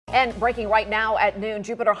And breaking right now at noon,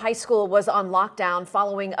 Jupiter High School was on lockdown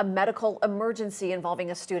following a medical emergency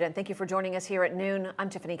involving a student. Thank you for joining us here at noon. I'm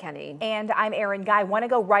Tiffany Kenny. And I'm Erin Guy. Want to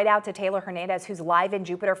go right out to Taylor Hernandez, who's live in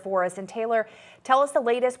Jupiter for us. And Taylor, tell us the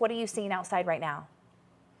latest. What are you seeing outside right now?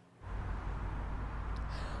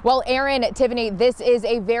 Well, Erin, Tiffany, this is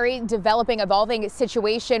a very developing, evolving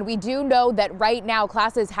situation. We do know that right now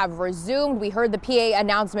classes have resumed. We heard the PA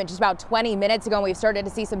announcement just about 20 minutes ago, and we've started to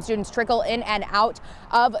see some students trickle in and out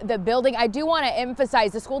of the building. I do want to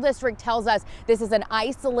emphasize the school district tells us this is an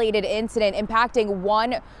isolated incident impacting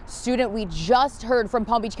one student. We just heard from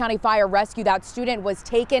Palm Beach County Fire Rescue that student was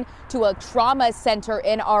taken to a trauma center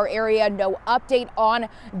in our area. No update on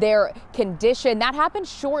their condition. That happened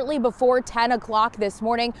shortly before 10 o'clock this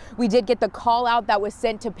morning. We did get the call out that was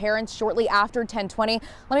sent to parents shortly after 10:20.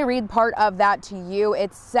 Let me read part of that to you.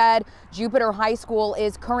 It said Jupiter High School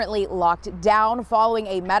is currently locked down following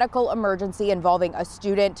a medical emergency involving a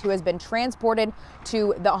student who has been transported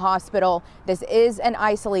to the hospital. This is an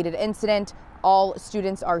isolated incident. All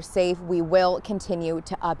students are safe. We will continue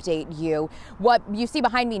to update you. What you see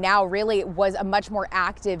behind me now really was a much more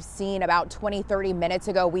active scene about 20-30 minutes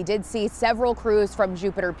ago. We did see several crews from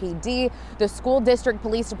Jupiter PD, the school district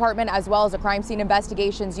police department, as well as a crime scene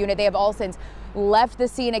investigations unit. They have all since left the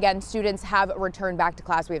scene. Again, students have returned back to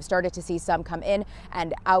class. We have started to see some come in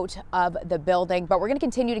and out of the building, but we're going to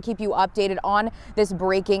continue to keep you updated on this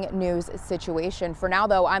breaking news situation. For now,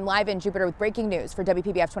 though, I'm live in Jupiter with breaking news for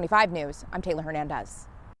WPBF 25 News. I'm Taylor Hernandez.